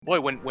Boy,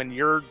 when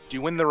you're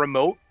doing the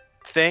remote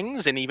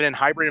things and even in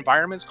hybrid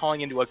environments,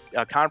 calling into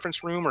a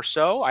conference room or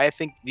so, I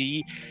think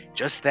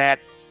just that,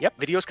 yep,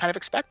 video is kind of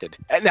expected.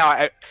 And now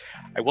I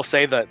will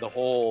say that the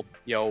whole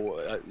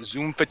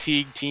Zoom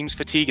fatigue, Teams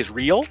fatigue is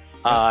real.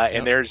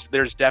 And there's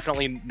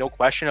definitely no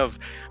question of,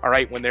 all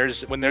right, when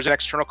there's an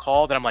external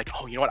call that I'm like,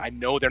 oh, you know what, I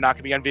know they're not going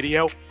to be on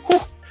video. Whew,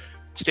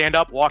 stand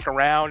up, walk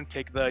around,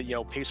 take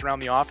the pace around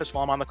the office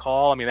while I'm on the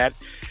call. I mean, that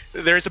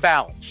there's a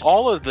balance.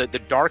 All of the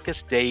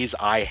darkest days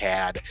I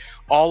had,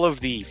 all of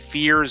the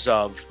fears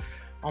of,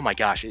 oh my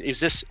gosh, is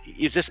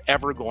this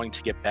ever going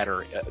to get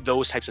better?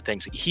 Those types of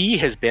things. He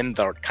has been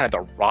the kind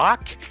of the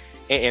rock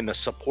and the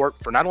support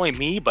for not only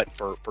me but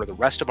for the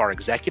rest of our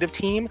executive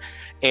team,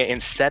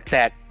 and set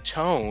that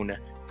tone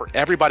for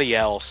everybody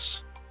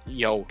else,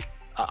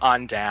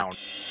 on down.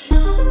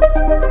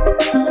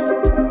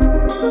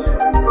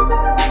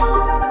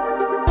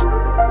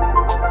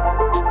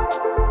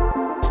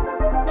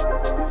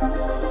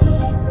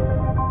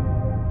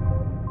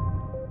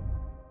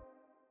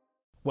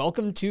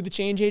 Welcome to the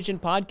Change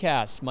Agent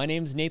Podcast. My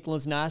name is Nathan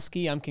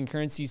Lesnoski. I'm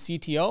Concurrency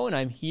CTO, and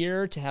I'm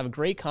here to have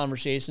great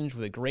conversations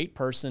with a great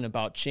person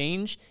about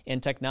change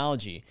and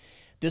technology.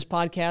 This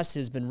podcast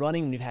has been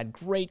running. We've had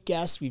great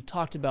guests. We've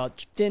talked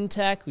about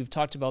fintech. We've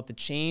talked about the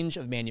change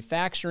of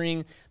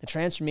manufacturing, the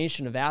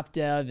transformation of app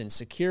dev and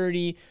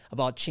security,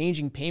 about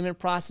changing payment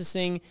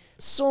processing.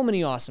 So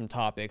many awesome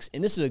topics.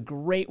 And this is a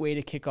great way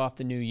to kick off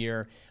the new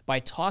year by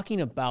talking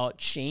about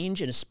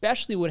change and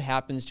especially what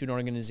happens to an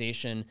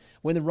organization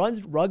when the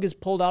rug is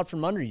pulled out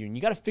from under you and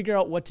you got to figure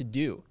out what to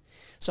do.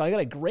 So I got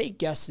a great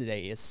guest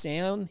today. It's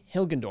Sam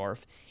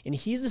Hilgendorf, and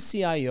he's the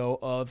CIO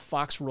of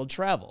Fox World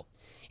Travel.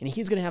 And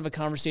he's going to have a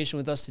conversation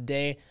with us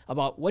today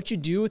about what you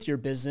do with your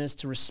business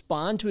to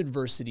respond to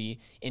adversity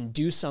and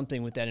do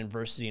something with that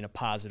adversity in a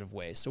positive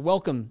way. So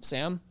welcome,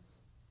 Sam.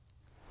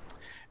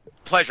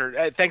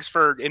 Pleasure. Thanks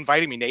for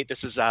inviting me, Nate.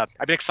 This is I've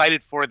been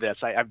excited for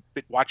this. I've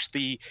watched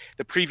the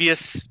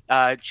previous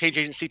Change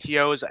Agent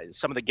CTOs.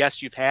 Some of the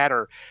guests you've had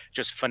are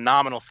just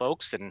phenomenal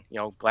folks, and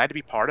glad to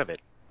be part of it.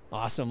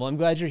 Awesome. Well, I'm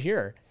glad you're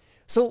here.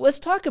 So let's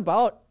talk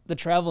about the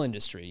travel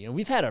industry.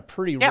 We've had a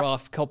pretty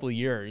rough couple of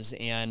years,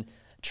 and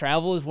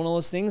travel is one of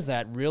those things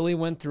that really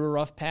went through a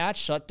rough patch,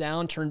 shut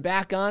down, turned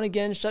back on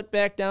again, shut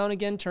back down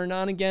again, turned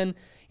on again.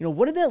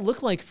 What did that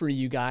look like for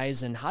you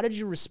guys, and how did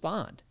you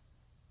respond?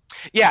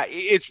 Yeah,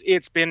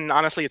 it's been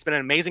an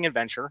amazing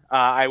adventure.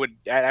 I'd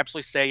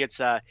absolutely say it's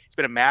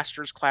been a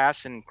master's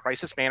class in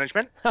crisis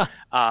management.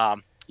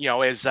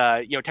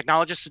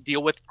 Technologists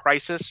deal with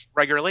crisis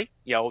regularly.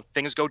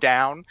 Things go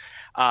down,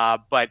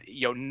 but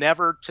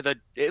never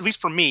at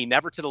least for me,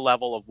 never to the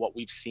level of what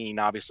we've seen,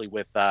 obviously,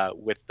 with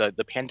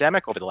the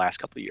pandemic over the last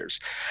couple of years.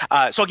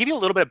 So I'll give you a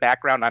little bit of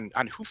background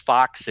on who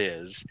Fox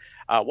is,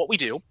 what we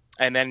do,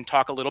 and then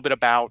talk a little bit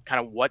about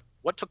kind of what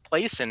took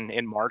place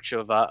in March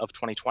of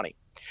 2020.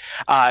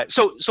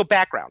 So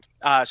background.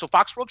 So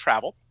Fox World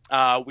Travel.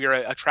 We're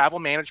a travel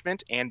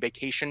management and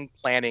vacation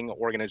planning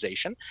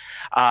organization.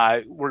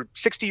 We're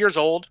 60 years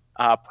old,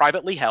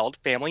 privately held,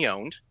 family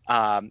owned.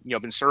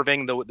 Been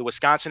serving the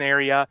Wisconsin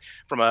area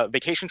from a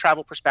vacation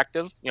travel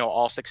perspective,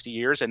 all 60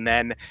 years, and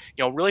then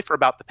really for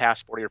about the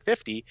past 40 or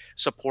 50,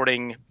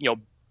 supporting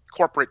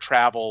corporate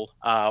travel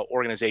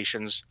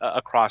organizations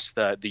across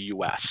the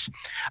U.S.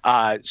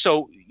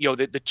 So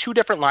the two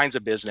different lines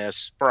of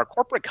business for our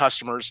corporate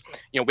customers,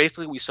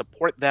 basically we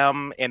support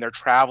them and their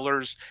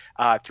travelers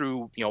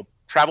through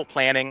travel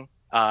planning,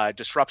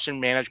 disruption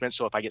management.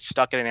 So if I get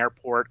stuck at an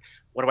airport,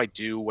 what do I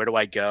do? Where do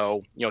I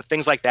go?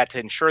 Things like that to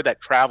ensure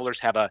that travelers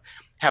have a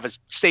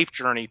safe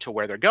journey to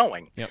where they're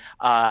going. Yep.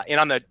 And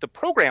on the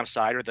program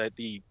side, or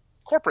the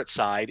corporate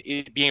side,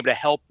 being able to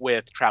help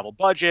with travel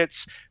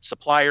budgets,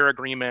 supplier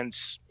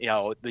agreements,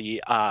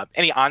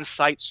 any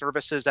on-site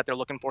services that they're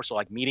looking for, so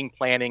like meeting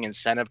planning,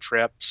 incentive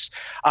trips,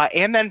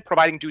 and then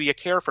providing duty of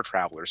care for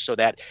travelers, so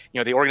that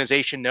the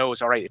organization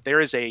knows, all right, if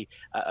there is a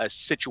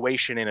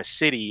situation in a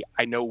city,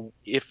 I know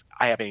if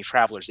I have any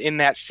travelers in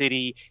that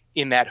city,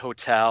 in that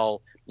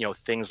hotel,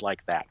 things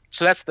like that.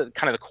 So that's the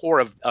kind of the core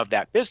of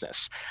that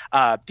business.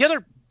 The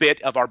other bit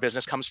of our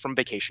business comes from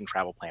vacation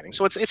travel planning.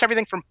 So it's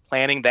everything from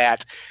planning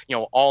that,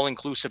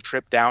 all-inclusive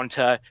trip down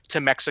to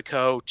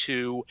Mexico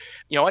to,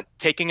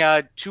 taking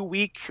a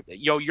 2-week,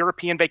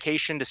 European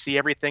vacation to see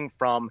everything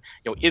from,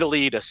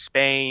 Italy to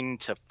Spain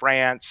to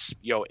France,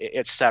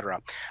 et cetera.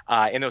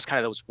 And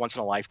those once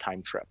in a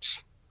lifetime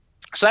trips.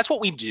 So that's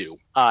what we do,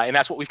 and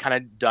that's what we've kind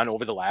of done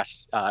over the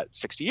last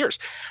 60 years.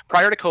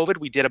 Prior to COVID,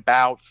 we did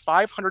about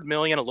 $500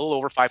 million, a little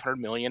over $500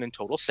 million in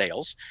total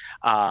sales,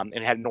 and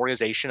had an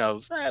organization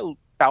of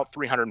about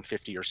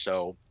 350 or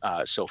so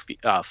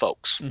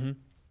folks. Mm-hmm.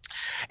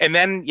 And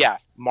then,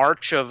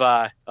 March of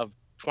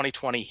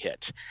 2020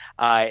 hit,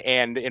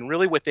 and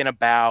really within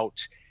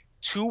about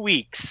 2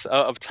 weeks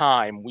of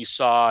time, we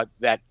saw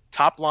that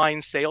top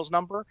line sales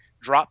number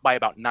drop by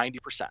about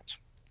 90%.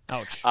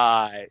 Ouch.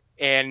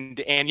 And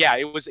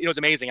it was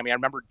amazing. I mean, I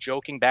remember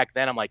joking back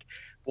then, I'm like,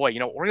 boy,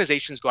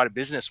 organizations go out of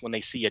business when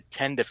they see a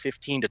 10 to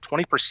 15 to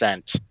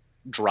 20%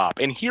 drop.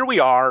 And here we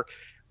are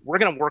we're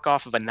going to work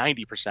off of a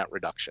 90%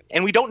 reduction,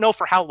 and we don't know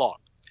for how long.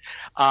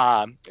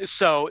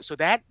 So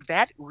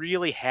that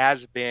really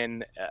has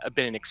been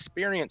an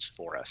experience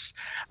for us.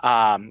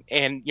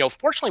 And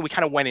fortunately, we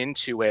kind of went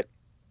into it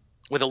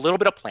with a little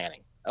bit of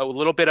planning, a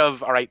little bit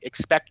of, all right,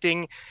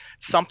 expecting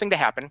something to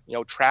happen.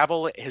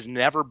 Travel has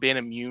never been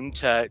immune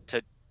to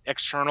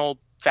external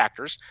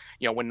factors.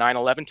 When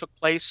 9/11 took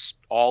place,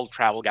 all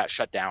travel got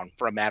shut down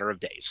for a matter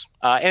of days.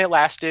 And it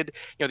lasted,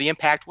 the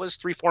impact was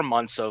 3-4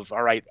 months of,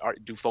 all right,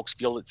 do folks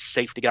feel it's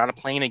safe to get on a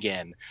plane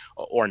again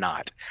or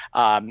not?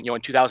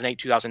 In 2008,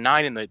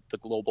 2009, in the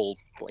global,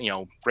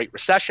 Great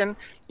Recession,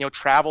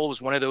 travel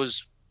was one of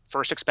those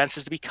first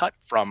expenses to be cut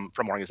from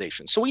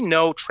organizations. So we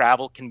know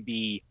travel can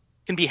be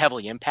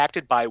heavily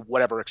impacted by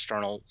whatever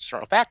external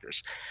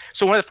factors.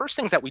 So one of the first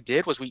things that we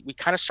did was we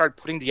kind of started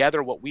putting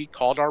together what we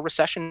called our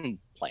recession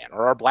plan,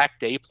 or our Black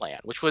Day plan,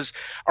 which was,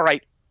 all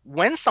right,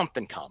 when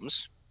something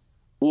comes,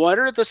 what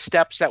are the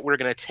steps that we're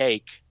going to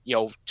take,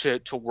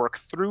 to work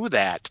through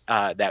that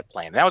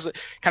plan? And that was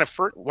kind of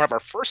one of our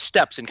first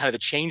steps in kind of the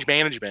change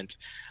management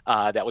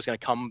that was going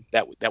to come,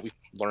 that we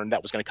learned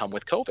that was going to come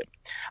with COVID.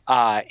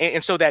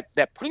 And so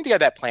that putting together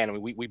that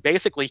plan, we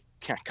basically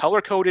kind of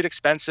color coded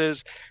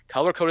expenses,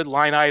 color coded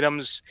line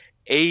items,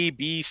 A,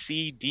 B,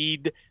 C,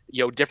 D,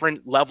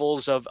 different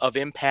levels of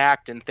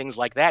impact and things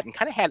like that, and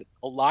kind of had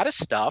a lot of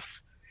stuff,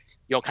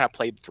 kind of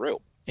played through.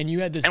 And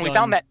you had this and done, we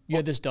found that you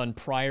had this done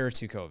prior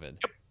to COVID.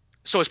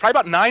 So it's probably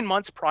about 9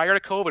 months prior to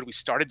COVID, we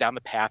started down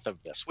the path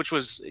of this, which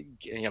was,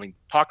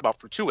 talk about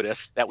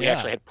fortuitous that we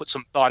actually had put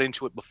some thought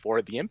into it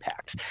before the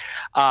impact.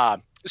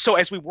 So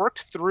as we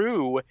worked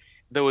through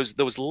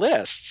those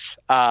lists,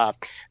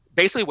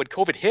 basically when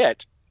COVID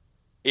hit,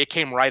 it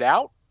came right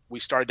out. We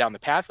started down the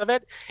path of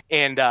it,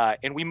 and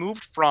we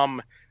moved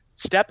from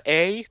step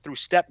A through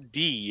step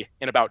D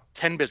in about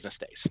 10 business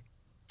days.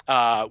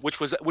 Which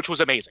was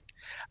amazing.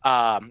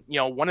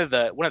 One of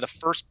the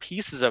first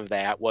pieces of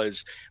that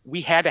was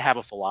we had to have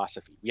a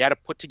philosophy. We had to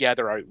put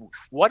together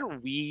what are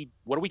we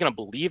going to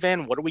believe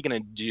in? What are we going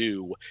to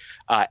do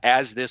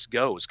as this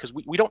goes? Because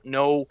we don't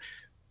know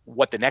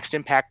what the next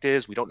impact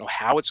is. We don't know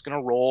how it's going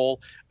to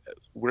roll.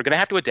 We're going to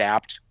have to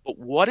adapt. But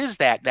what is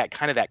that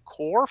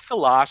core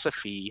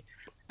philosophy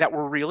that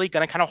we're really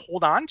going to kind of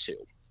hold on to?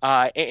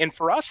 And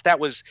for us,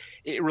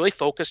 it really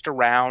focused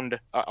around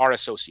our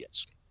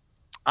associates.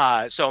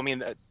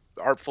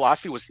 Our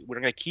philosophy was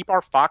we're going to keep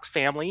our Fox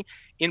family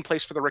in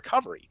place for the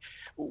recovery.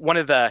 One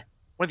of the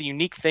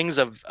unique things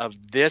of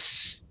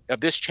this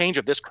change,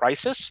 of this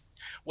crisis,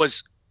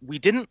 was we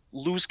didn't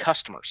lose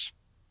customers.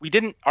 We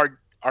didn't.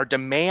 Our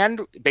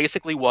demand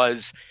basically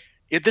was,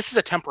 this is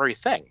a temporary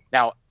thing.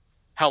 Now,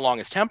 how long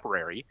is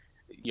temporary?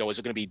 Is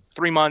it going to be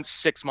 3 months,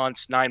 6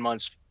 months, 9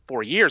 months,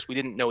 4 years? We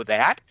didn't know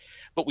that,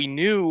 but we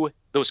knew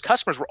those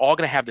customers were all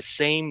going to have the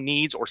same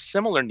needs or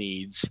similar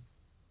needs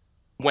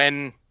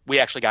when we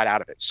actually got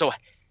out of it. So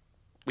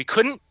we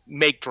couldn't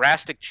make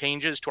drastic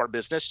changes to our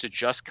business to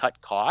just cut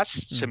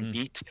costs to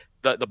meet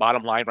the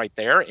bottom line right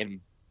there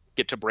and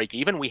get to break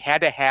even. We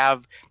had to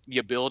have the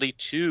ability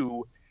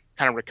to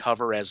kind of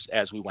recover as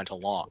we went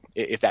along,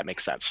 if that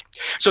makes sense.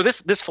 So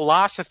this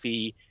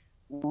philosophy,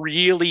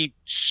 really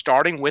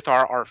starting with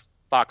our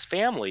Fox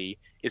family,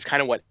 is kind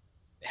of what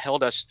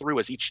held us through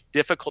as each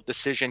difficult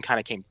decision kind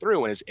of came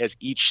through, and as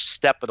each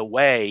step of the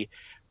way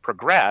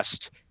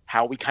progressed,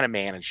 how we kind of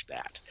managed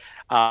that.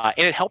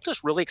 And it helped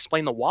us really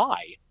explain the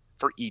why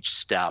for each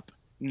step,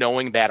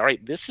 knowing that, all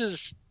right, this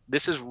is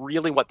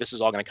really what this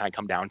is all going to kind of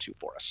come down to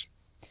for us.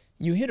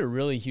 You hit a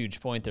really huge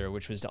point there,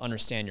 which was to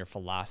understand your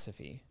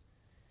philosophy,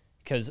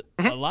 because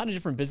a lot of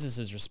different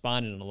businesses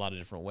responded in a lot of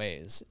different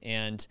ways.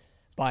 And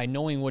by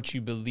knowing what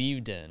you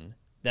believed in,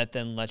 that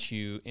then lets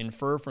you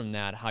infer from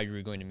that how you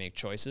were going to make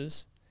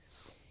choices.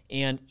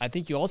 And I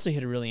think you also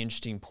hit a really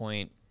interesting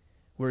point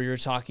where you're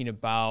talking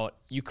about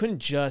you couldn't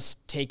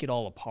just take it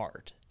all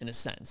apart, in a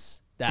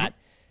sense, that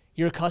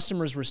your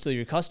customers were still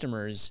your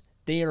customers.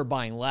 They are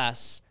buying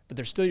less, but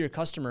they're still your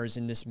customers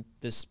in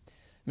this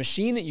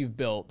machine that you've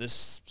built,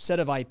 this set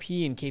of IP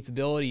and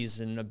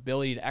capabilities and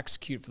ability to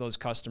execute for those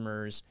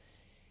customers.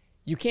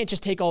 You can't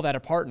just take all that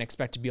apart and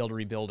expect to be able to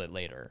rebuild it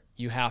later.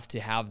 You have to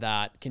have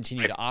that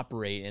continue to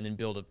operate and then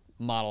build a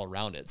model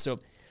around it. So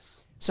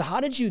how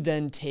did you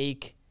then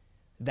take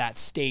that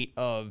state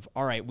of,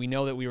 all right, we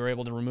know that we were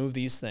able to remove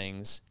these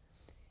things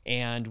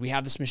and we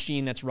have this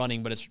machine that's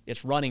running, but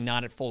it's running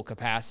not at full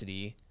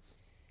capacity,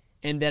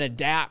 and then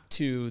adapt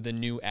to the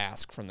new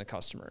ask from the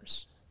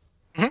customers?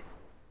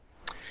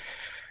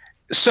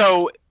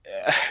 So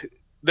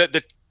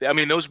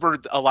those were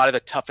a lot of the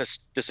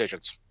toughest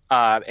decisions.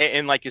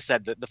 And like you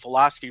said, the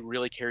philosophy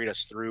really carried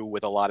us through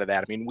with a lot of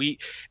that. I mean, we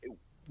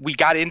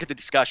got into the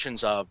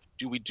discussions of,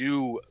 do we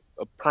do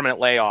a permanent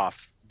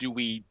layoff? Do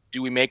we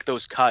make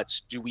those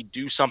cuts? Do we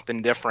do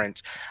something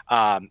different?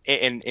 And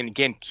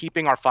again,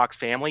 keeping our Fox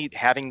family,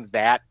 having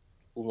that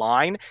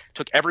line,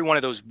 took every one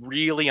of those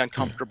really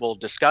uncomfortable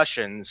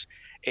discussions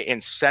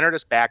and centered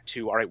us back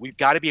to, all right, we've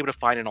got to be able to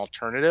find an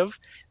alternative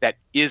that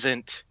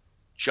isn't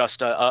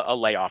just a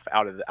layoff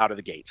out of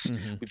the gates.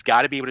 Mm-hmm. We've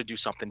got to be able to do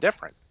something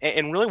different.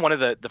 And really, one of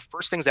the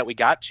first things that we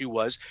got to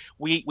was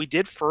we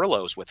did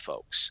furloughs with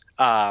folks,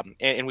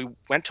 and we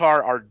went to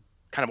our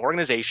kind of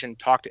organization,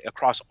 talked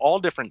across all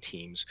different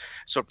teams.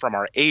 So from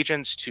our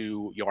agents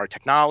to our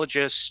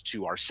technologists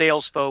to our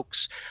sales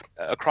folks,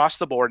 across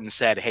the board, and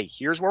said, hey,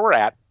 here's where we're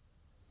at.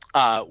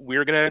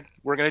 We're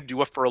gonna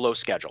do a furlough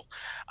schedule,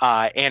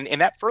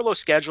 and that furlough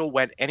schedule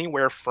went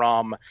anywhere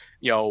from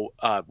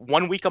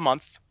 1 week a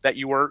month that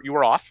you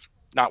were off,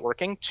 not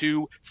working,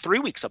 to 3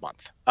 weeks a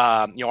month.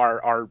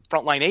 Our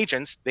frontline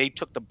agents, they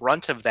took the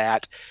brunt of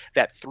that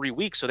 3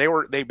 weeks, so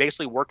they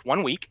basically worked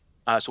 1 week.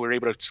 So we were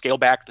able to scale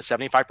back the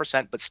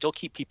 75%, but still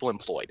keep people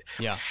employed.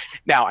 Yeah.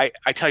 Now, I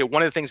tell you,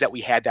 one of the things that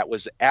we had that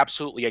was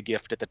absolutely a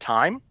gift at the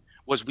time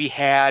was we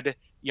had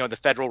the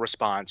federal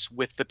response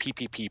with the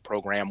PPP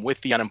program,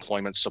 with the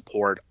unemployment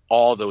support,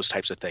 all those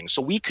types of things.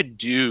 So we could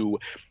do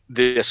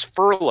this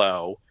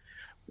furlough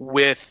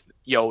with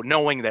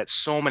knowing that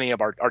so many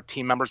of our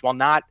team members, while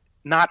not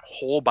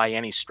whole by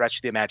any stretch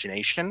of the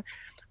imagination,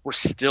 we're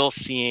still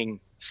seeing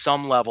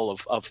some level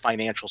of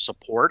financial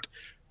support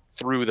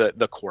through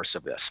the course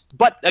of this.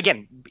 But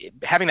again,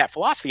 having that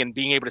philosophy and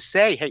being able to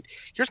say, hey,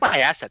 here's my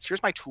assets,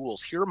 here's my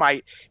tools, here are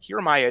my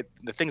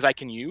the things I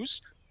can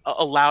use,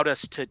 allowed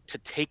us to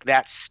take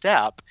that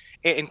step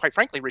and quite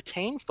frankly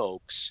retain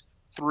folks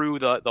through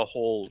the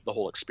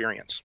whole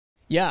experience.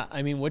 Yeah,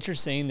 I mean, what you're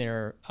saying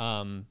there,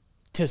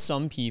 to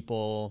some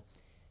people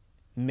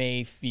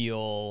may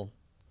feel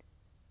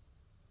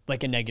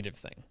like a negative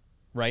thing,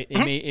 right?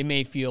 Mm-hmm. It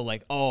may feel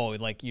like, oh,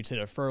 like you did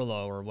a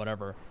furlough or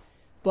whatever.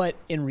 But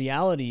in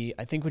reality,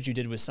 I think what you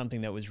did was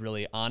something that was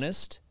really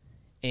honest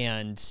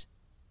and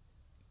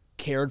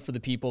cared for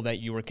the people that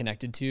you were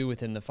connected to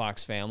within the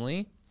Fox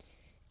family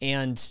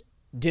and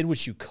did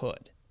what you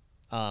could.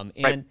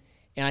 And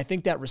I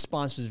think that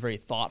response was very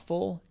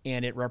thoughtful,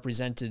 and it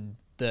represented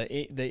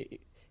the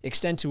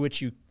extent to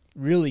which you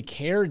really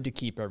cared to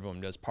keep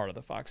everyone as part of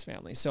the Fox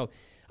family. So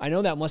I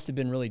know that must have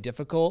been really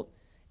difficult,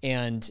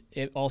 and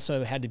it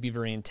also had to be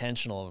very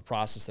intentional of a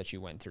process that you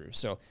went through.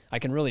 So I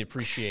can really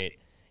appreciate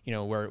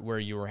where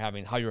you were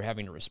how you were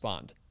having to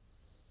respond.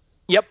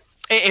 Yep.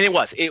 And it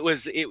was.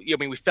 I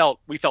mean, we felt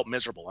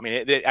miserable. I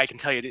mean, I can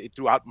tell you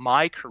throughout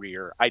my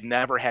career, I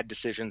never had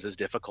decisions as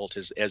difficult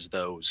as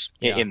those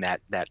in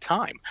that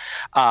time.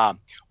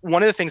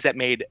 One of the things that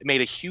made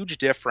a huge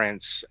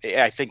difference,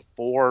 I think,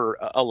 for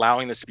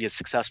allowing this to be as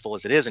successful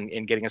as it is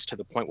and getting us to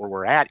the point where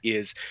we're at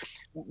is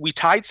we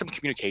tied some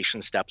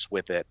communication steps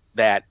with it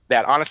that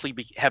honestly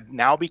have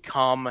now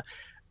become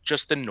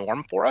just the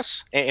norm for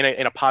us in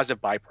a positive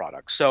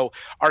byproduct. So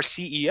our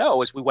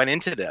CEO, as we went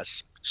into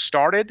this,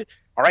 started,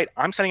 all right,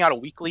 I'm sending out a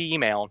weekly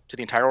email to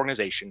the entire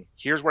organization.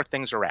 Here's where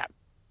things are at.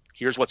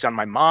 Here's what's on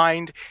my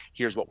mind.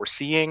 Here's what we're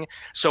seeing.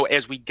 So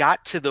as we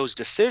got to those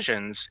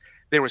decisions,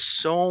 there was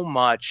so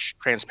much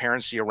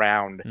transparency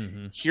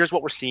around here's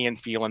what we're seeing,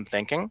 feeling,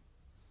 thinking,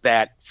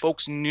 that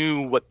folks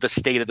knew what the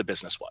state of the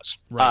business was,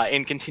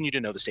 and continue to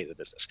know the state of the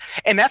business.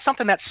 And that's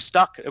something that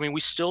stuck. I mean, we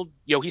still,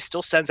 he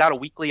still sends out a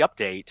weekly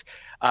update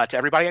to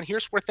everybody, and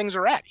here's where things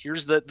are at.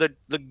 Here's the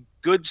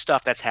good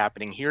stuff that's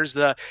happening. Here's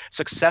the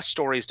success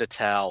stories to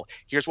tell.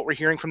 Here's what we're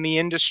hearing from the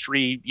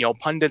industry,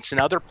 pundits and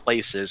other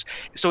places.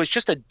 So it's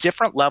just a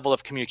different level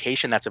of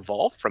communication that's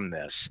evolved from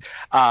this.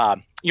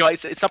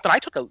 It's something I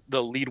took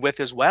the lead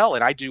with as well,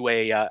 and I do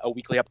a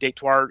weekly update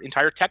to our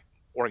entire tech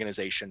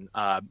organization,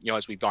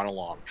 as we've gone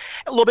along.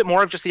 A little bit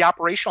more of just the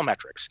operational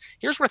metrics.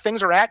 Here's where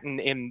things are at,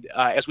 and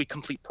as we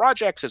complete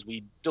projects, as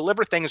we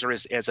deliver things, or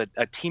as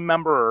a team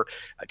member or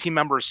team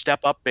members step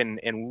up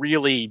and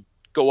really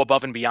go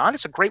above and beyond.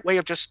 It's a great way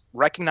of just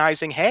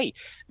recognizing, hey,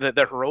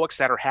 the heroics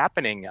that are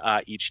happening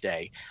each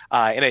day.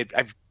 And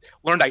I've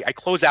learned I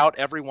close out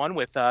everyone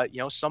with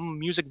some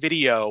music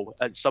video,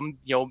 some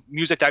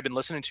music that I've been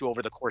listening to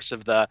over the course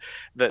of the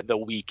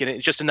week, and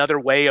it's just another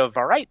way of,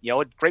 all right,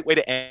 a great way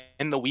to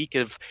end the week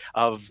of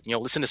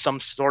listen to some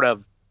sort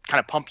of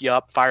kind of pump you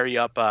up, fire you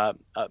up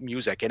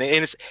music,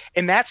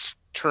 and that's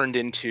turned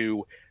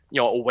into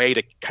a way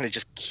to kind of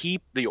just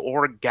keep the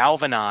org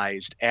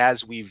galvanized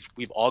as we've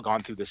all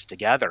gone through this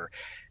together.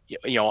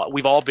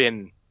 We've all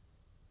been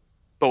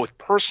both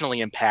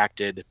personally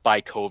impacted by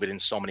COVID in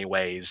so many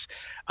ways,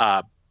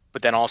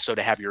 but then also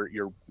to have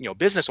your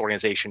business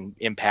organization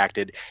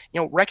impacted.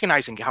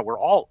 Recognizing how we're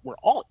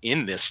all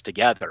in this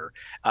together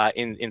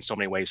in so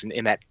many ways,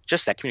 and that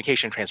just that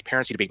communication and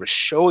transparency to be able to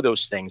show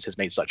those things has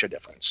made such a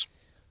difference.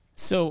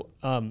 So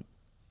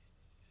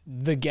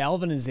the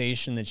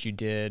galvanization that you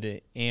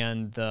did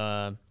and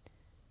the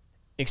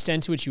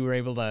extent to which you were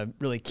able to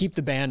really keep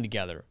the band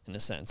together, in a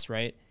sense,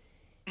 right?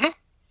 Mm-hmm.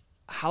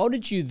 How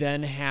did you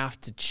then have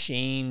to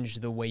change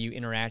the way you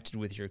interacted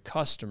with your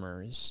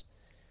customers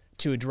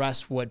to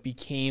address what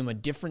became a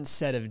different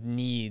set of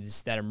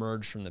needs that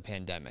emerged from the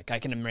pandemic? I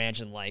can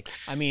imagine,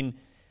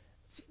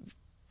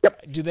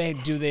 yep. do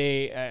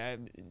they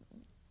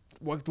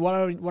what do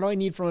I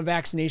need from a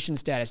vaccination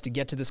status to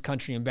get to this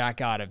country and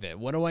back out of it?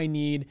 What do I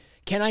need?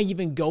 Can I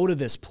even go to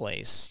this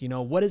place?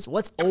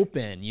 What's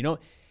open?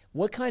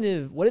 What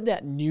did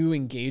that new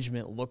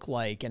engagement look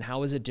like, and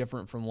how is it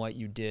different from what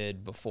you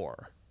did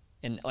before?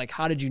 And like,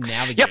 how did you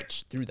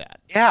navigate through that?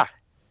 Yeah,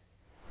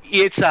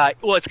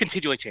 it's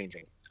continually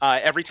changing.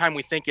 Every time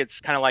we think it's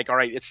kind of like, all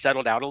right, it's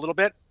settled out a little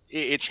bit,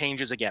 it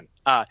changes again.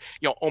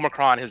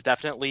 Omicron has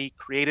definitely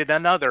created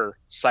another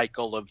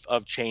cycle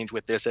of change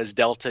with this, as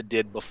Delta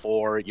did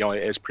before,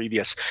 as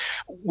previous.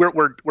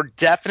 We're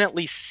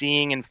definitely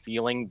seeing and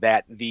feeling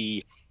that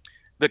the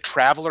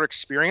traveler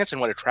experience and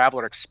what a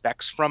traveler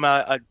expects from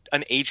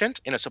an agent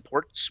in a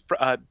support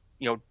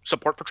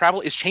for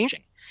travel is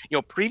changing.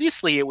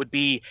 Previously it would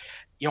be,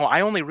 I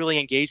only really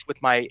engaged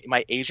with my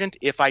agent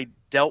if I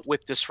dealt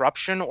with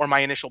disruption or my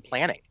initial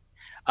planning.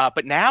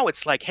 But now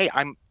it's like, hey,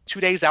 I'm 2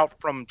 days out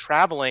from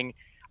traveling.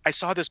 I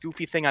saw this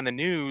goofy thing on the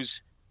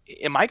news.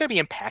 Am I going to be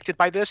impacted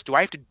by this? Do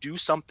I have to do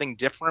something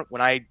different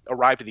when I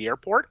arrive at the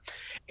airport?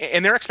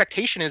 And their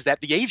expectation is that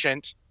the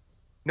agent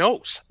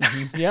knows,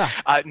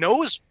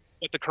 knows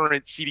what the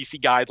current CDC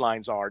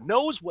guidelines are,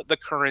 knows what the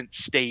current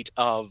state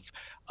of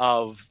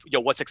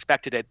what's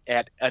expected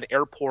at an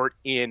airport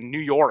in New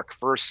York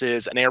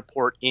versus an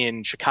airport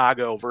in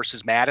Chicago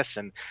versus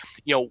Madison,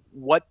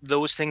 what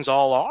those things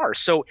all are.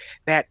 So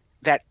that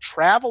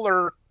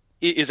traveler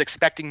is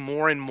expecting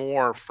more and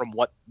more from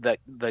what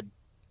the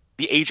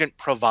agent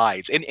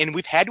provides, and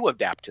we've had to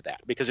adapt to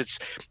that because it's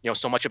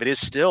so much of it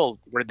is still,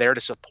 we're there to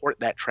support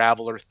that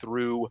traveler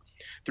through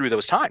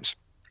those times.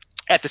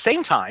 At the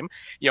same time,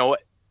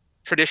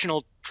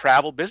 traditional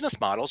travel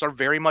business models are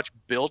very much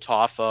built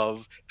off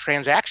of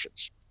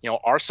transactions.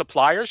 Our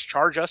suppliers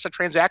charge us a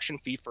transaction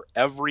fee for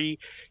every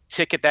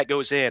ticket that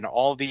goes in,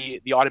 all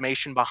the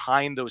automation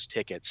behind those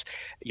tickets.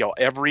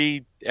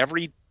 Every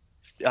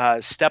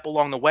step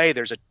along the way,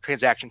 there's a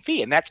transaction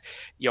fee, and that's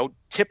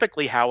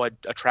typically how a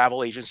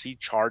travel agency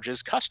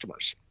charges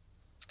customers.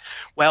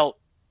 Well,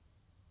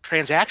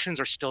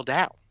 transactions are still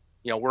down.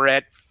 We're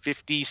at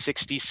 50,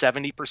 60,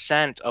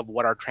 70% of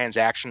what our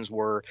transactions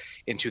were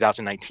in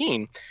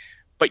 2019,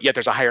 but yet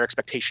there's a higher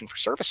expectation for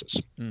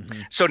services.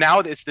 Mm-hmm. So now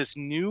it's this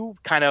new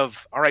kind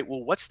of, all right,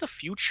 well, what's the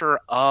future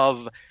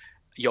of,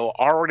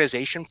 our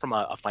organization from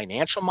a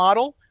financial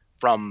model,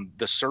 from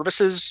the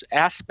services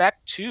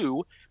aspect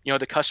to,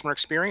 the customer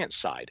experience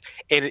side.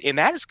 And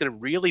that is going to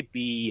really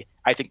be,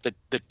 I think,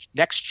 the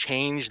next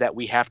change that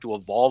we have to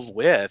evolve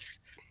with,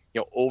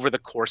 over the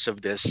course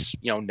of this,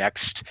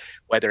 next,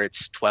 whether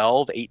it's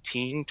 12,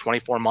 18,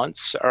 24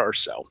 months or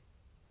so.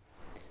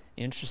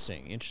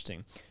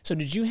 Interesting. So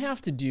did you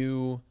have to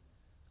do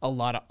a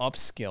lot of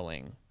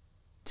upskilling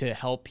to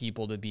help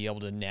people to be able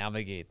to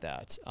navigate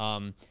that?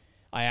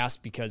 I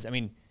asked because,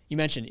 you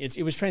mentioned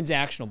it was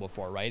transactional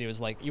before, right? It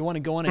was like, you want to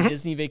go on a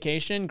Disney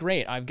vacation?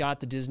 Great. I've got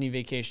the Disney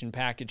vacation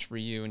package for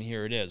you, and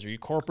here it is. Or your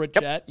corporate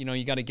jet,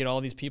 you got to get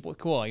all these people.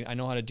 Cool. I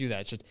know how to do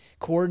that. It's just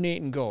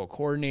coordinate and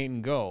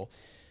go.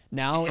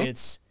 Now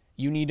it's,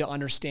 you need to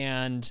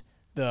understand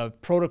the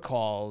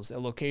protocols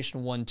at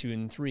location 1, 2,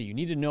 and 3. You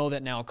need to know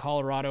that now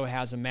Colorado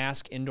has a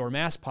indoor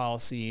mask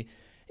policy,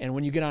 and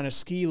when you get on a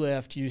ski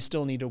lift, you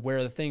still need to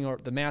wear the thing or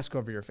the mask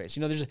over your face.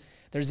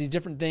 There's these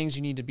different things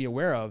you need to be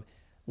aware of.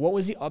 What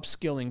was the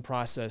upskilling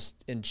process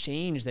and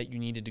change that you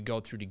needed to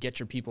go through to get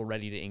your people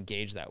ready to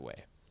engage that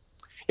way?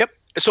 Yep.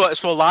 So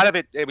a lot of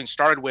it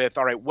started with,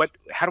 all right,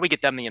 how do we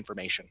get them the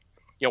information?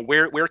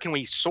 Where can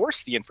we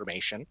source the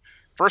information?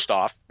 First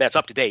off, that's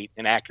up to date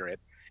and accurate.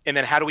 And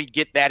then how do we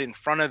get that in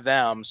front of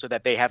them so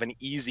that they have an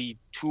easy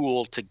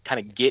tool to kind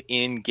of get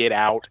in, get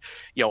out,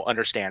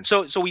 understand.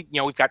 So we,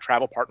 we've got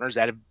travel partners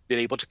that have been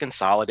able to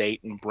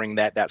consolidate and bring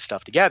that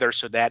stuff together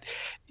so that,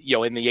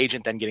 and the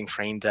agent then getting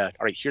trained to,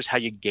 all right, here's how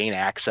you gain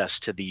access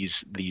to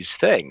these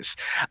things.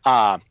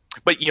 But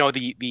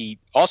the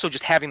also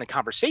just having the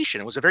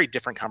conversation, it was a very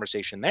different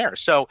conversation there.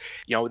 So,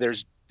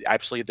 there's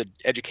absolutely the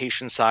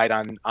education side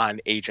on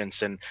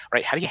agents, and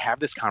right, how do you have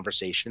this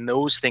conversation?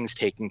 Those things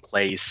taking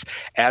place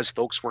as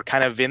folks were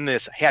kind of in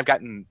this, hey, I've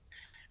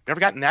never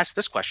gotten asked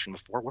this question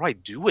before. What do I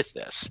do with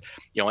this?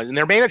 And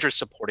their managers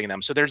supporting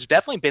them. So there's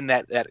definitely been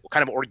that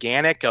kind of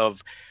organic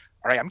of,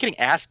 all right, I'm getting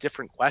asked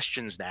different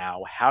questions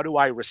now. How do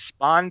I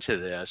respond to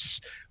this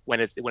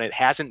when it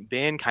hasn't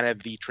been kind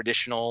of the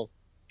traditional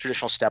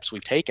steps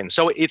we've taken?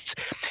 So it's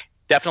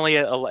definitely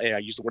I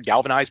used the word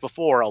galvanized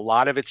before. A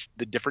lot of it's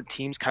the different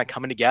teams kind of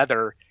coming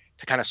together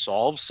to kind of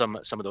solve some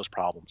of those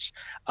problems.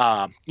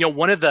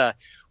 One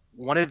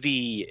of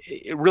the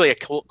really a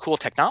cool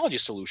technology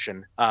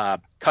solution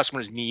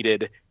customers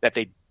needed that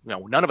they,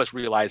 none of us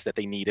realized that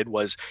they needed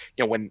was,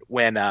 when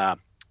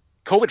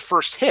COVID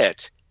first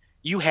hit,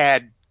 you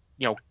had,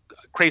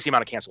 crazy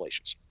amount of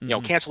cancellations,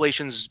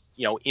 cancellations,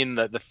 in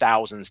the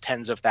thousands,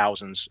 tens of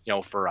thousands,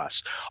 for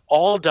us,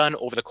 all done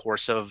over the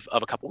course of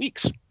a couple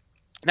weeks.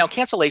 Now,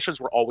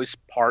 cancellations were always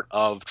part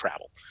of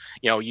travel.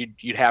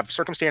 You'd have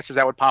circumstances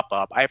that would pop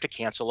up. I have to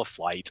cancel a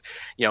flight.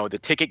 The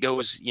ticket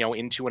goes,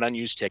 into an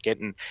unused ticket.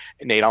 And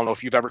Nate, I don't know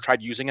if you've ever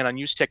tried using an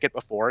unused ticket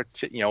before.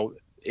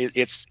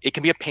 It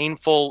can be a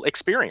painful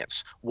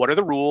experience. What are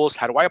the rules?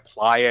 How do I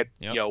apply it?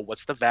 Yep.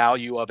 What's the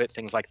value of it?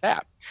 Things like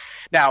that.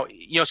 Now,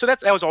 so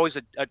that was always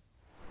a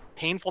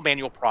painful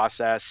manual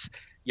process,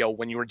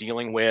 when you were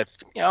dealing with,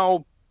 a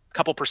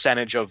couple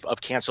percentage of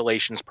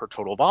cancellations per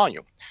total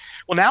volume.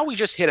 Well, now we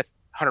just hit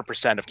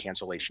 100% of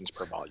cancellations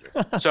per volume.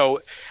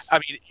 So, I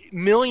mean,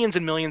 millions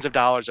and millions of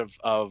dollars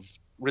of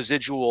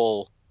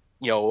residual,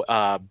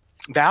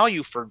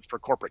 value for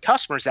corporate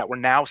customers that were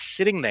now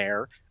sitting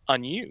there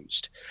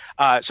unused.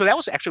 So that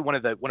was actually one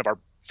of our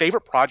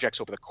favorite projects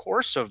over the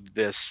course of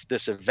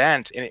this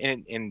event.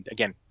 And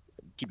again,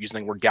 keep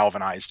using the word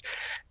galvanized.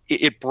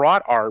 It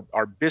brought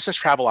our business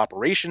travel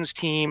operations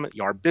team,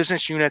 our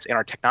business units, and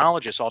our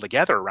technologists all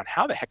together around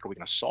how the heck are we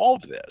going to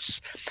solve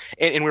this?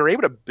 And we were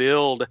able to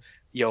build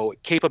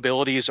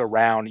capabilities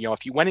around,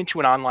 if you went into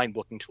an online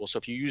booking tool. So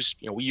if you use,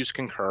 we use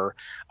Concur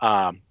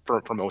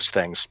for most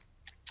things.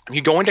 If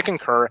you go into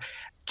Concur,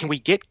 can we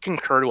get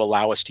Concur to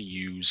allow us to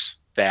use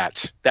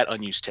that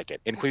unused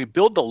ticket? And can we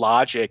build the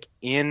logic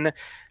in,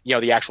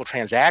 the actual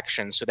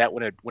transaction so that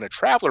when a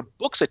traveler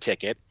books a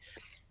ticket,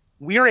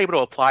 we are able to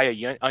apply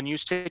a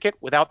unused ticket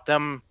without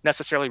them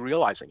necessarily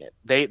realizing it.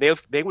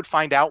 They would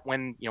find out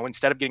when,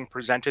 instead of getting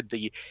presented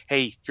the,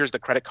 hey, here's the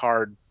credit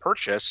card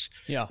purchase.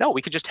 Yeah. No,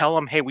 we could just tell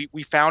them, hey,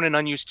 we found an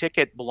unused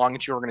ticket belonging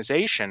to your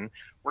organization.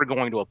 We're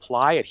going to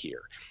apply it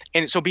here.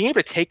 And so being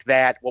able to take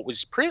that, what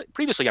was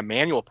previously a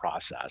manual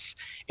process,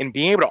 and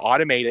being able to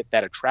automate it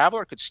that a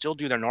traveler could still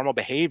do their normal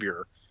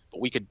behavior,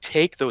 but we could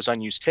take those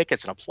unused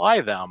tickets and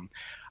apply them.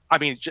 I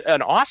mean,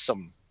 an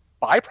awesome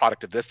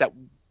byproduct of this that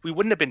we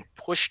wouldn't have been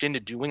pushed into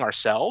doing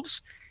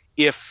ourselves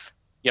if,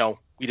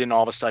 we didn't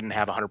all of a sudden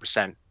have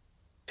 100%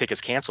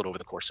 tickets canceled over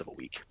the course of a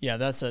week. Yeah,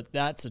 that's a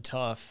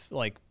tough,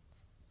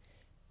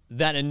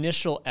 that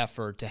initial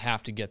effort to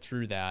have to get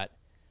through that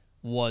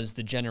was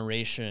the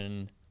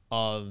generation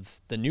of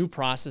the new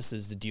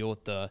processes to deal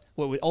with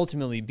what would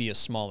ultimately be a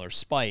smaller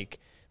spike,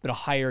 but a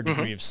higher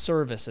degree of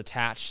service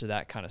attached to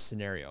that kind of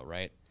scenario,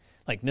 right?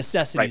 Like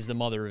necessity is the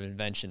mother of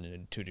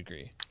invention to a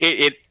degree.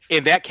 It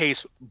in that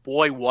case,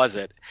 boy, was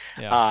it.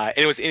 Yeah.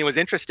 It was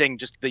interesting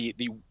just the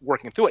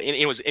working through it. And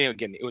it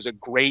was a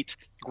great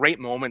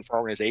moment for our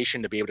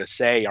organization to be able to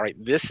say, all right,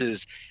 this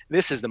is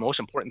the most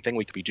important thing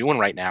we could be doing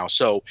right now.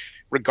 So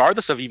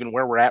regardless of even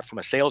where we're at from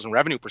a sales and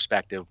revenue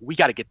perspective, we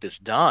got to get this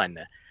done.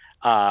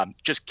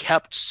 Just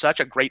kept such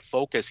a great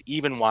focus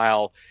even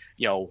while,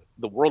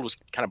 the world was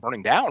kind of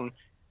burning down.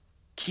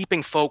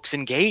 Keeping folks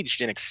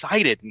engaged and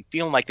excited and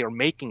feeling like they were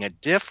making a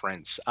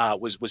difference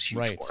was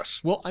huge for us.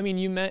 Well, I mean,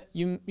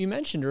 you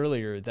mentioned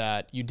earlier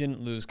that you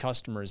didn't lose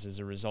customers as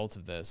a result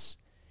of this,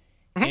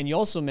 and you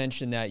also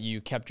mentioned that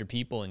you kept your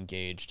people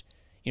engaged.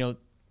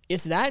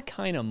 It's that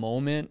kind of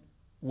moment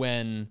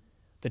when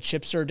the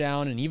chips are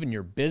down and even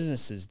your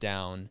business is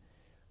down,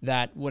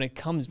 that when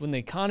the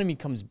economy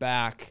comes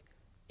back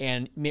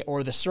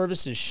or the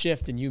services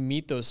shift and you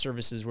meet those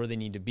services where they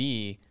need to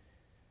be,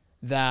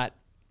 that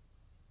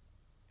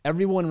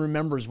everyone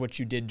remembers what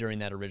you did during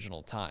that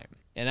original time.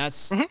 And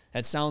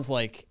that sounds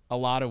like a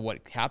lot of what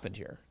happened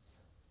here.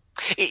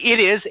 It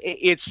is.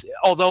 It's,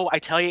 although I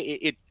tell you,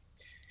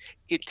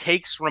 it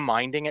takes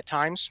reminding at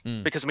times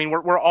because I mean,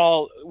 we're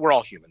all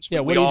humans.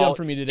 Yeah. What have you done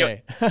for me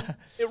today?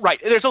 Right.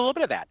 There's a little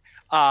bit of that.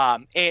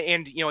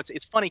 And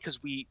it's funny because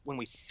when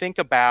we think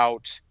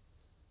about,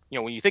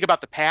 when you think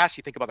about the past,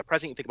 you think about the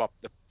present, you think about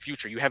the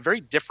future, you have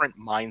very different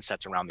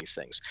mindsets around these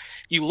things.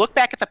 You look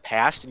back at the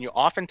past and you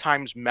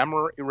oftentimes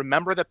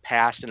remember the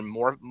past in a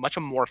much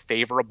more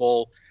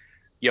favorable,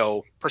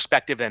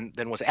 perspective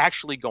than was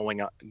actually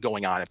going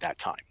on at that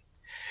time.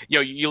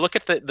 You look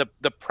at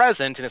the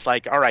present and it's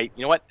like, all right,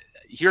 you know what,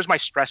 here's my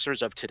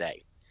stressors of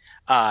today.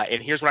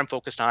 And here's what I'm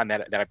focused on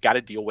that I've got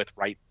to deal with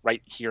right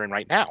here and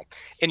right now.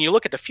 And you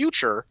look at the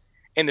future,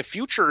 and the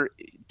future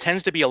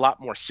tends to be a lot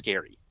more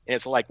scary. And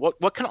it's like,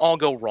 what can all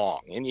go wrong?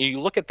 And you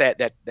look at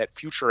that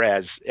future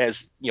as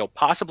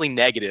possibly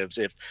negatives.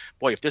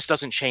 If this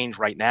doesn't change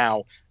right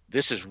now,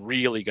 this is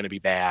really going to be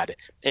bad,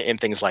 and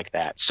things like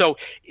that. So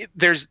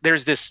there's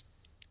this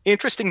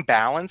interesting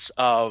balance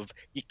of,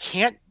 you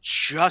can't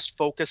just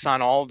focus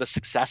on all of the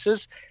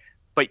successes,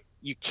 but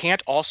you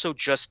can't also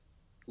just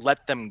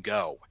let them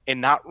go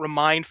and not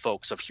remind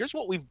folks of, here's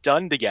what we've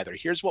done together,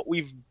 here's what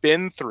we've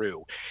been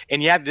through.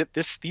 And yeah,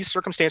 these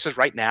circumstances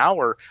right now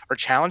are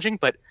challenging,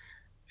 but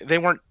they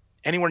weren't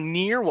anywhere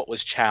near what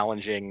was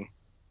challenging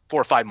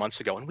 4 or 5 months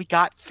ago. And we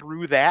got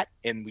through that,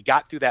 and we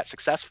got through that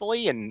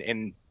successfully.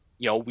 And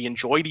we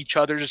enjoyed each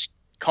other's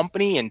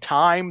company and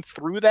time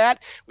through that.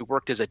 We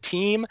worked as a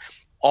team,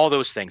 all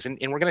those things. And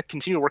we're going to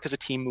continue to work as a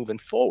team moving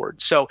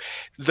forward. So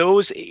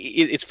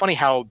it's funny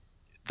how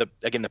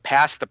the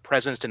past, the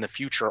present, and the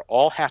future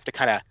all have to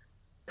kind of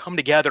come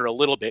together a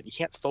little bit. You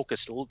can't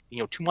focus, too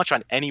much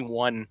on any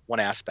one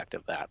aspect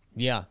of that.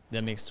 Yeah,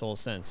 that makes total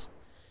sense.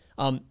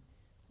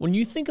 When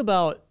you think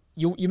about,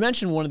 you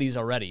mentioned one of these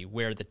already,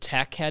 where the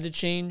tech had to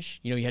change.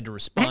 You had to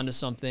respond to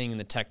something and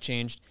the tech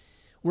changed.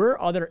 Where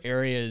are other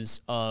areas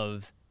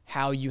of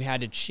how you had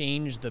to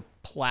change the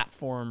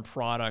platform,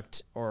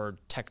 product, or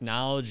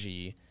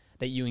technology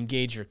that you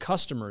engage your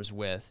customers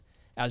with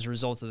as a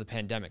result of the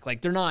pandemic?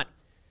 Like, they're not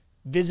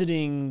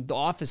visiting the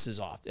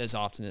offices as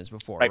often as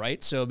before,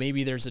 right? So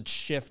maybe there's a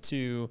shift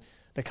to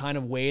the kind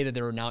of way that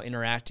they're now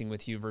interacting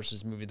with you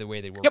versus maybe the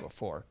way they were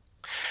before.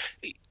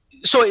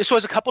 So it's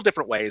a couple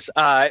different ways.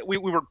 We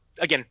were,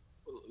 again,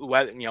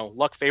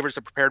 luck favors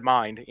the prepared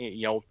mind.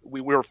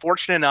 We were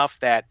fortunate enough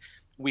that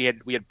we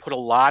had put a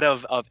lot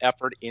of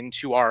effort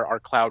into our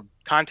cloud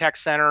contact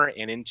center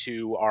and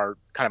into our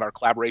kind of our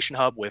collaboration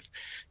hub with,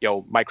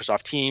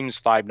 Microsoft Teams,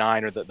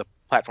 Five9, or the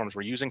platforms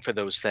we're using for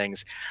those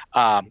things.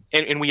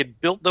 And we had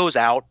built those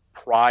out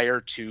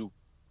prior to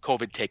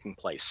COVID taking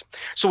place.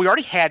 So we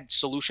already had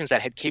solutions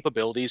that had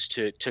capabilities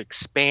to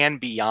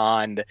expand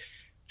beyond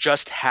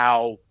just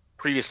how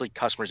previously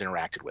customers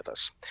interacted with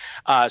us.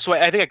 So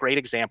I think a great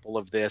example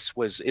of this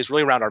is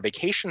really around our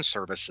vacation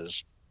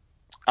services.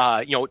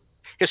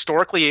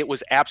 Historically, it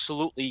was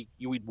absolutely,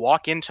 we'd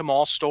walk into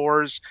mall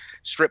stores,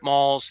 strip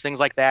malls, things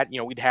like that.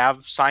 We'd have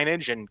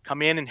signage and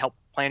come in and help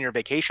plan your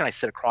vacation. I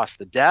sit across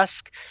the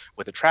desk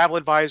with a travel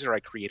advisor. I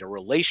create a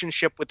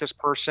relationship with this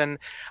person,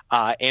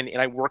 and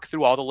I work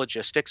through all the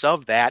logistics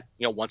of that,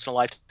 once in a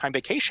lifetime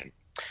vacation.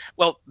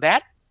 Well,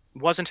 that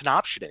wasn't an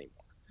option anymore.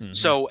 Mm-hmm.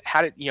 So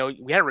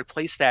we had to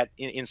replace that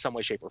in some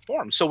way, shape, or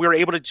form. So we were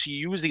able to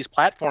use these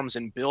platforms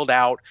and build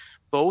out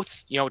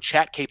both,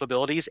 chat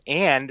capabilities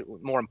and,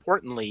 more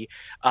importantly,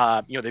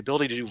 the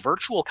ability to do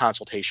virtual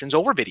consultations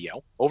over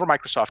video, over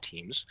Microsoft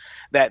Teams,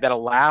 that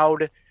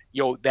allowed,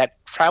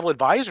 that travel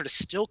advisor to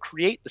still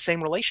create the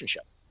same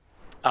relationship.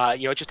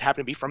 It just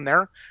happened to be from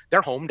their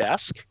home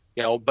desk,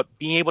 but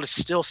being able to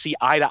still see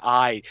eye to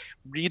eye,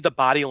 read the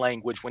body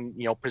language when,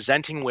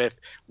 presenting with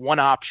one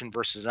option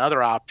versus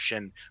another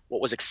option, what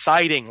was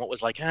exciting, what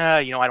was like,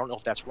 I don't know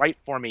if that's right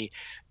for me.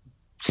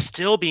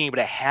 Still being able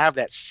to have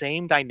that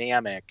same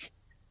dynamic,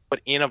 but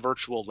in a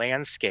virtual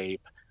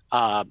landscape,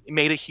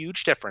 made a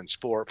huge difference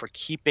for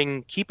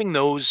keeping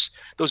those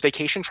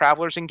vacation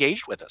travelers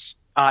engaged with us.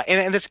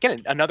 And this,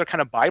 again, another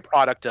kind of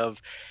byproduct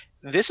of,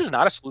 this is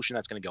not a solution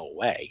that's going to go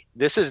away.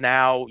 This is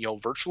now,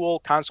 virtual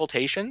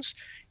consultations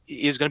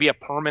is going to be a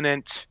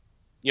permanent,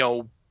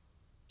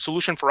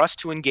 solution for us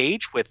to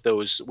engage with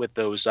those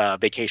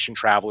vacation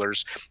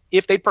travelers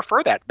if they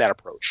prefer that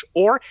approach.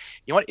 Or,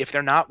 if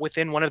they're not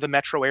within one of the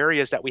metro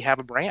areas that we have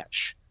a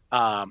branch,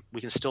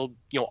 we can still,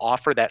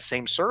 offer that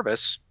same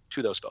service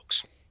to those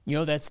folks.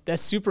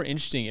 That's super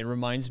interesting. It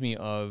reminds me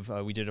of,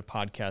 we did a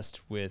podcast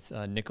with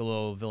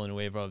Nicolo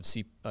Villanueva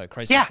of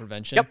Crisis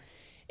Prevention. Yep.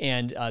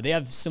 And they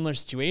have a similar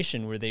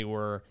situation where they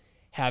were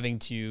having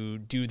to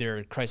do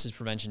their crisis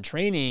prevention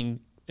training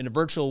in a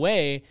virtual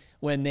way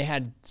when they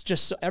had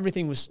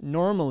everything was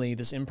normally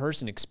this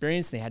in-person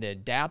experience. They had to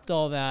adapt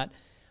all that.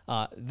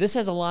 This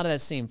has a lot of that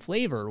same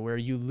flavor where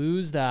you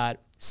lose that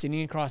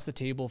sitting across the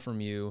table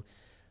from you,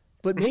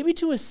 but maybe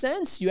to a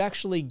sense you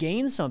actually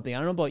gain something. I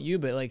don't know about you,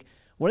 but like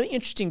one of the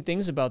interesting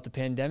things about the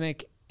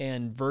pandemic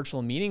and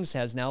virtual meetings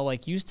has now,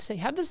 like you used to say,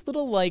 have this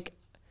little like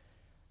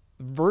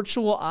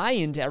virtual eye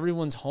into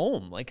everyone's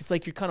home. Like it's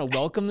like you're kind of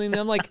welcoming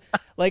them. Like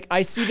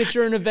I see that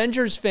you're an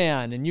Avengers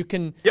fan, and you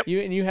can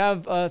you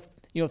have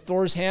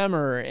Thor's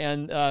hammer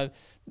and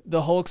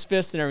the Hulk's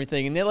fist and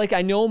everything. And like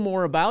I know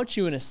more about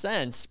you in a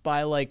sense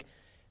by like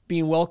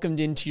being welcomed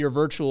into your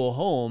virtual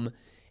home.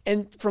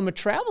 And from a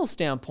travel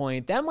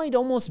standpoint, that might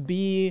almost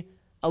be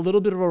a little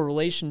bit of a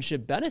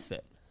relationship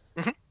benefit.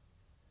 Mm-hmm.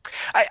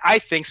 I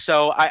think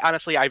so.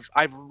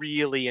 I've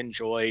really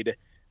enjoyed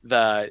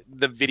the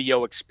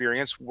video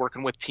experience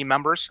working with team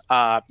members.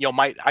 I've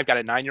got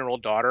a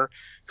 9-year-old daughter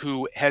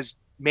who has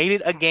made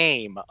it a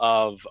game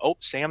of,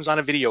 Sam's on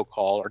a video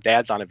call or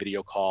Dad's on a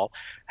video call.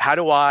 How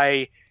do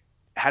I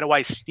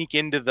sneak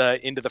into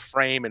the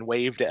frame and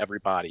wave to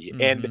everybody?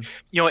 Mm-hmm. And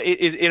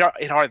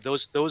it are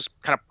those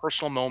kind of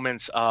personal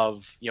moments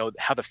of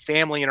how the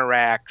family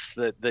interacts.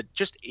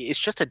 It's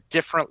just a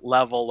different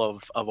level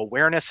of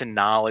awareness and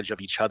knowledge of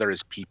each other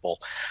as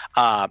people,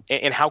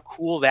 and how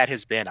cool that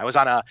has been. I was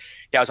on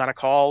a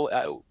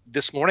call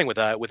this morning with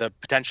a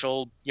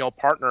potential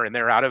partner, and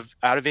they're out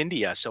of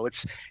India, so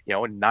it's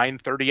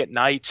 9:30 at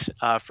night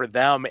for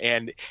them,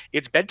 and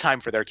it's bedtime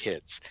for their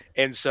kids.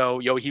 And so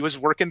he was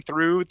working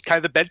through kind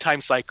of the bedtime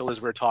cycle as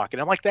we're talking.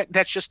 I'm like,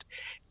 that's just,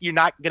 you're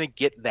not going to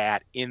get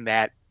that in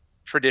that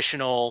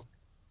traditional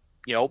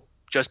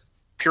just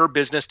pure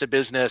business to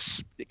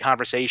business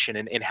conversation,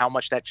 and how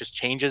much that just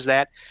changes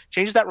that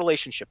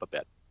relationship a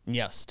bit.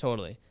 Yes,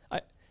 totally.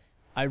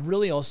 I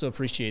really also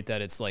appreciate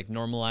that it's like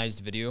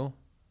normalized video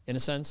in a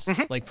sense.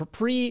 Mm-hmm. Like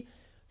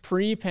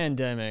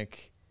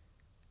pre-pandemic,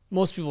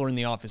 most people were in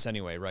the office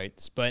anyway,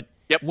 right? But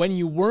when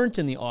you weren't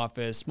in the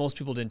office, most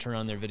people didn't turn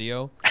on their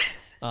video.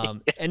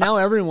 And now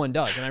everyone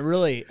does. And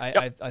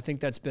I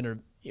think that's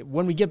been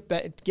when we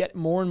get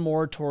more and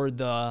more toward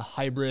the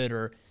hybrid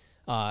or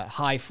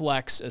high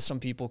flex, as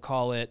some people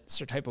call it,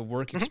 sort of type of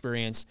work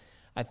experience,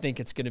 I think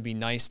it's going to be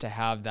nice to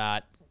have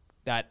that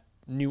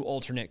new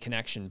alternate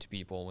connection to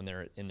people when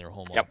they're in their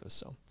home office.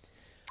 So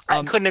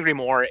I couldn't agree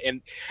more.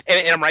 And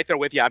I'm right there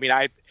with you. I mean,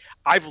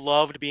 I've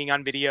loved being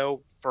on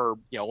video for,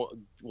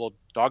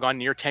 doggone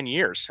near 10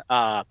 years.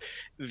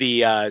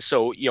 Been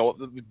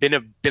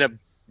a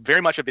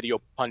very much a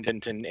video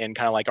pundit and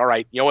kind of like, all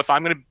right,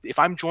 if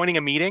I'm joining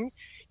a meeting,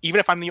 even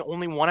if I'm the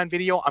only one on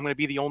video, I'm going to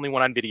be the only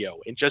one on video,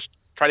 and just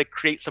try to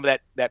create some of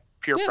that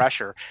peer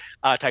pressure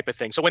type of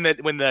thing. So when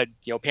the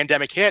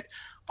pandemic hit,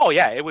 oh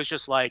yeah, it was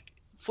just like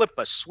flip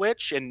a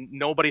switch, and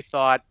nobody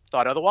thought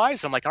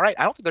otherwise. I'm like, all right,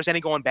 I don't think there's any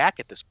going back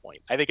at this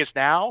point. I think it's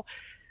now,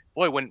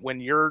 boy,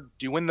 when you're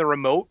doing the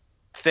remote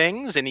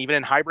things, and even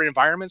in hybrid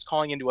environments,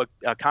 calling into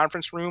a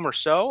conference room or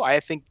so, I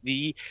think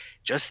video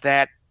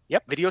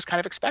is kind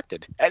of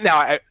expected. And now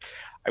I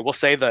will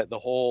say that the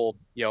whole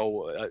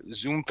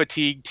Zoom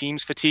fatigue,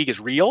 Teams fatigue is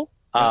real.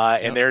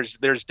 And there's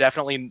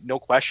definitely no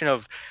question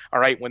of, all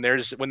right, when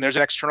there's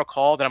an external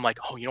call that I'm like,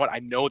 oh, you know what, I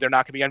know they're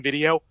not going to be on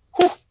video.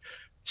 Whew,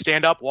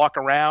 stand up, walk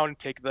around,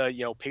 take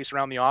the pace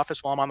around the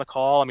office while I'm on the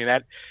call. I mean,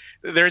 that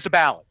there's a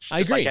balance. I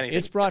agree. Like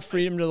it's brought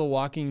freedom to the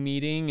walking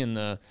meeting, and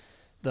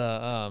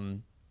glad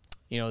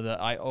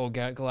I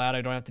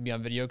don't have to be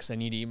on video because I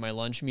need to eat my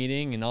lunch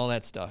meeting and all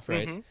that stuff,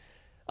 right?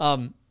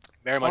 Mm-hmm.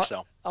 Very much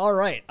so. All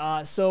right.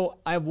 So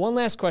I have one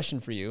last question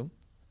for you.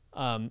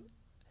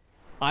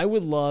 I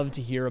would love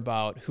to hear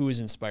about who has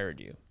inspired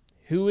you.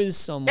 Who is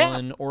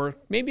someone, or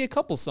maybe a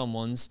couple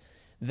someones,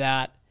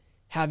 that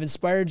have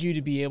inspired you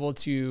to be able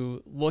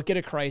to look at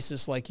a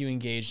crisis like you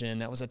engaged in,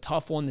 that was a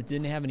tough one that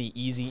didn't have any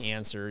easy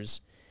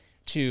answers,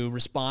 to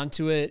respond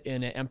to it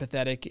in an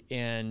empathetic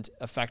and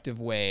effective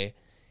way,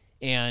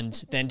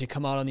 and then to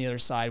come out on the other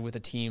side with a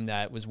team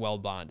that was well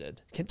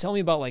bonded. Tell me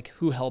about like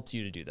who helped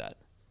you to do that.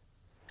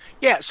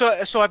 Yeah, so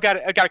I've got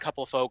a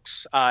couple of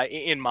folks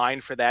in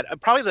mind for that.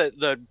 Probably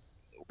the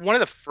one of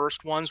the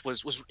first ones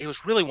was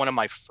really one of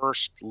my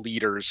first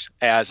leaders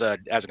as a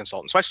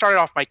consultant. So I started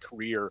off my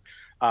career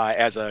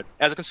as a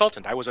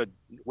consultant. I was a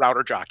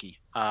router jockey.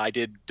 I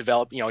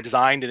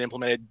designed and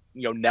implemented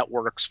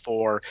networks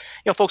for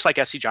folks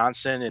like SC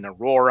Johnson and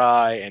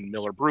Aurora and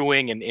Miller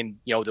Brewing and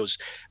those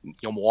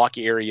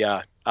Milwaukee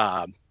area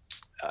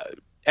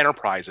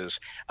enterprises.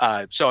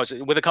 So I was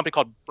with a company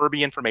called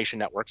Burby Information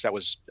Networks. That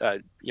was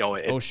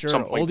oh sure,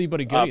 oldie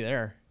but a goodie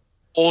there.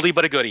 Oldie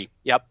but a goodie,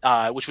 yep.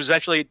 Which was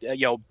eventually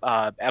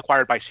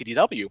acquired by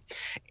CDW,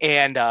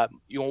 and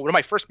one of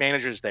my first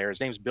managers there, his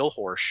name's Bill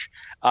Horsch,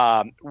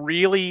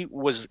 really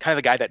was kind of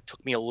the guy that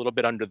took me a little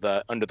bit under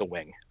the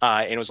wing,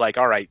 and was like,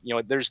 all right,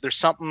 there's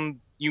something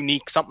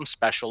unique, something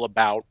special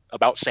about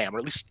Sam, or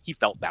at least he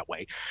felt that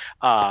way,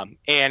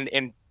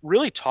 and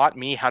really taught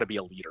me how to be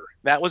a leader.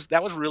 That was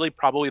really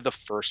probably the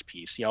first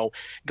piece,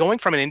 going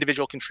from an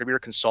individual contributor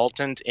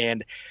consultant,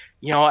 and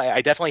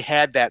I definitely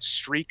had that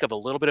streak of a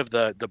little bit of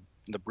the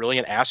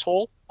brilliant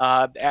asshole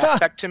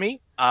aspect to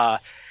me,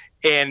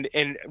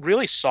 and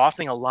really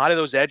softening a lot of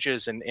those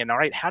edges, and all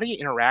right, how do you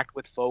interact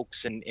with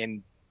folks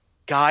and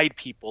guide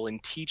people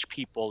and teach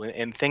people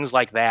and things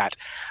like that.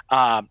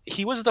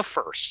 He was the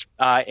first,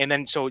 and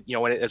then so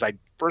as I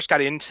first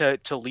got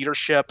into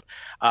leadership,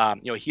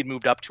 he had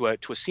moved up to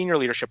a senior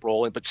leadership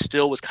role, but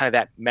still was kind of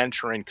that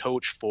mentor and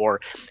coach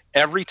for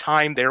every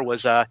time there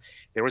was a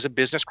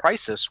business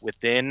crisis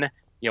within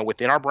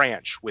our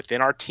branch,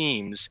 within our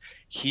teams.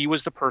 He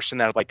was the person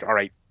that was like, all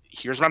right,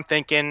 here's what I'm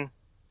thinking.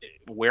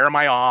 Where am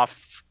I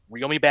off?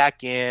 Reel me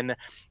back in,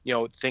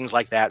 things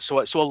like that. So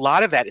a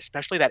lot of that,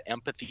 especially that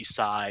empathy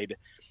side,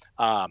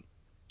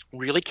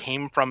 really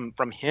came from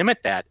him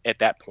at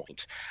that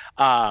point.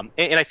 And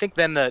I think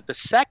then the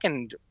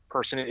second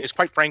person is,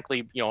 quite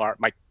frankly,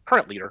 my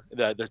current leader,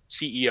 the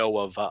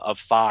CEO of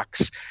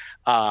Fox.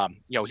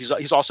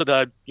 He's also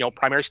the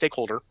primary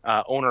stakeholder,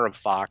 owner of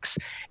Fox,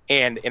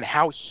 and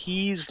how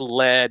he's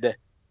led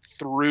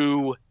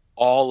through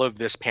all of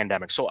this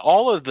pandemic. So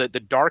all of the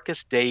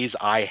darkest days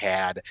I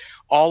had,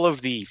 all of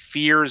the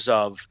fears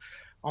of,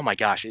 oh my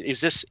gosh,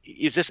 is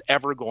this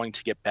ever going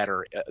to get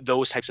better?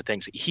 Those types of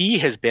things. He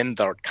has been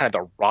the kind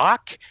of the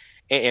rock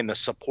and the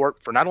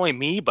support for not only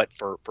me, but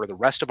for the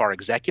rest of our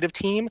executive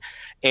team,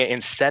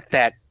 and set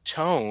that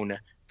tone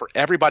for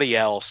everybody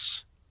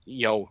else,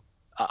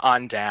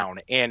 on down.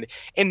 And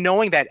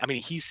knowing that, I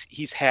mean,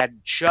 he's had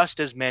just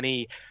as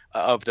many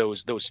of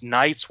those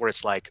nights where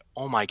it's like,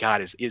 oh my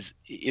God, is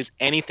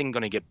anything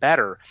going to get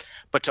better?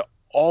 But to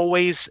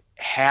always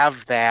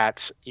have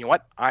that,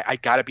 I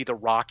got to be the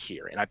rock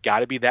here, and I've got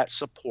to be that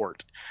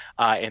support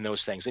in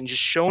those things, and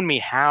just shown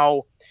me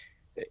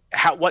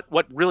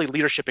what really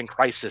leadership in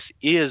crisis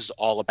is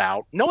all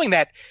about. Knowing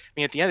that, I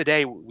mean, at the end of the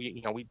day,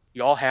 we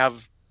all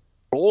have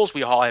roles,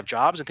 we all have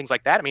jobs and things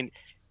like that. I mean,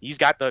 he's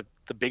got the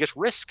biggest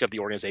risk of the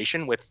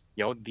organization with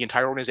the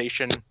entire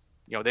organization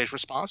that he's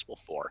responsible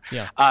for.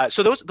 Yeah.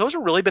 So those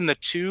have really been the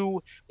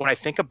two, when I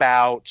think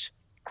about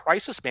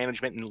crisis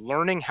management and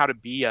learning how to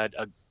be a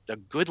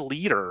good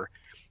leader,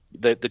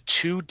 the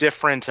two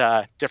different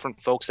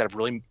folks that have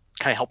really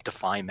kind of helped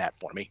define that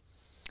for me.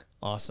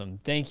 Awesome.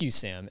 Thank you,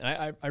 Sam.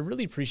 And I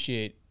really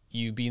appreciate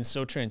you being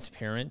so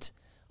transparent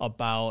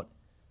about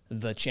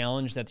the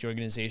challenge that the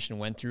organization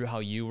went through, how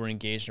you were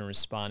engaged in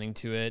responding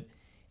to it,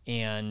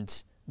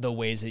 and the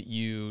ways that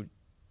you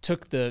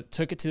took it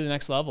to the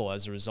next level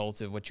as a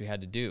result of what you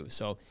had to do.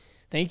 So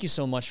thank you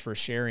so much for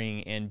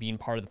sharing and being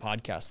part of the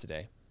podcast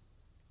today.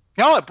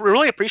 No, I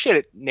really appreciate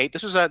it, Nate.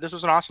 This was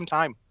an awesome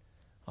time.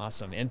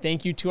 Awesome. And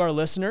thank you to our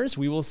listeners.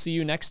 We will see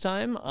you next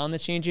time on the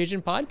Change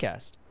Agent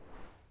Podcast.